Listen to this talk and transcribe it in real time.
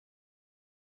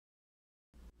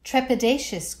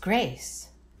Trepidatious grace.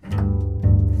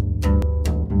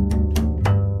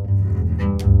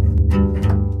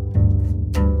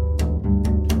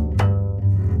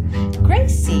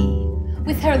 Gracie,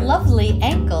 with her lovely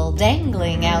ankle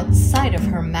dangling outside of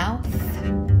her mouth,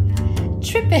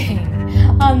 tripping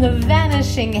on the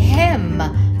vanishing hem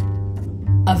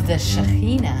of the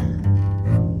Shekhinah.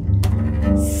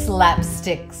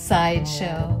 Slapstick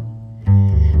sideshow,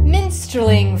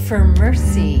 minstreling for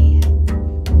mercy,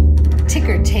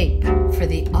 ticker tape for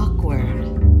the awkward.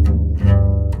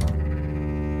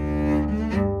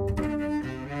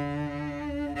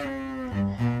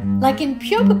 Like in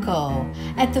Piobico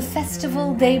at the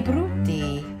Festival dei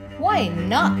Brutti, why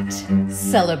not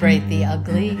celebrate the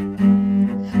ugly?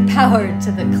 Powered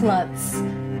to the klutz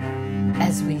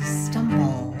as we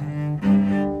stumble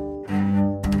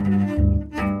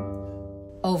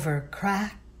over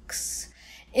cracks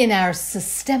in our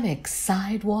systemic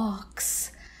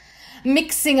sidewalks,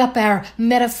 mixing up our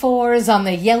metaphors on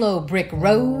the yellow brick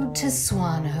road to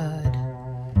swanhood.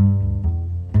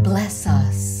 Bless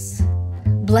us,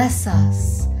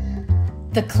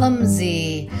 the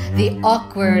clumsy, the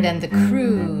awkward, and the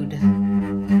crude.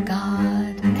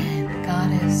 God and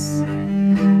Goddess,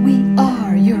 we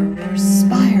are your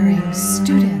perspiring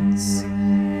students.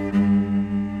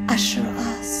 Usher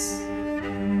us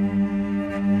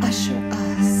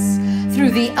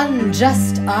through the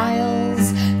unjust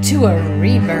aisles to a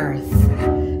rebirth.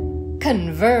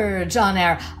 Converge on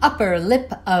our upper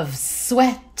lip of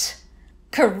sweat.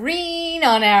 Careen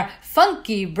on our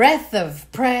funky breath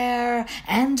of prayer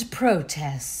and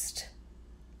protest.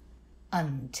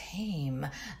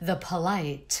 Untame the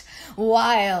polite,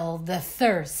 wild the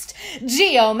thirst,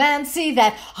 geomancy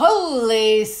that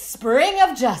holy spring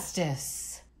of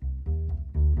justice.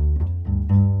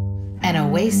 An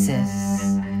oasis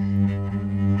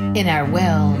in our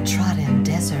well-trodden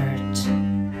desert.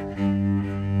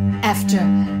 After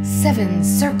 7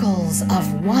 circles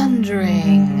of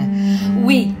wandering,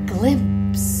 we glimpse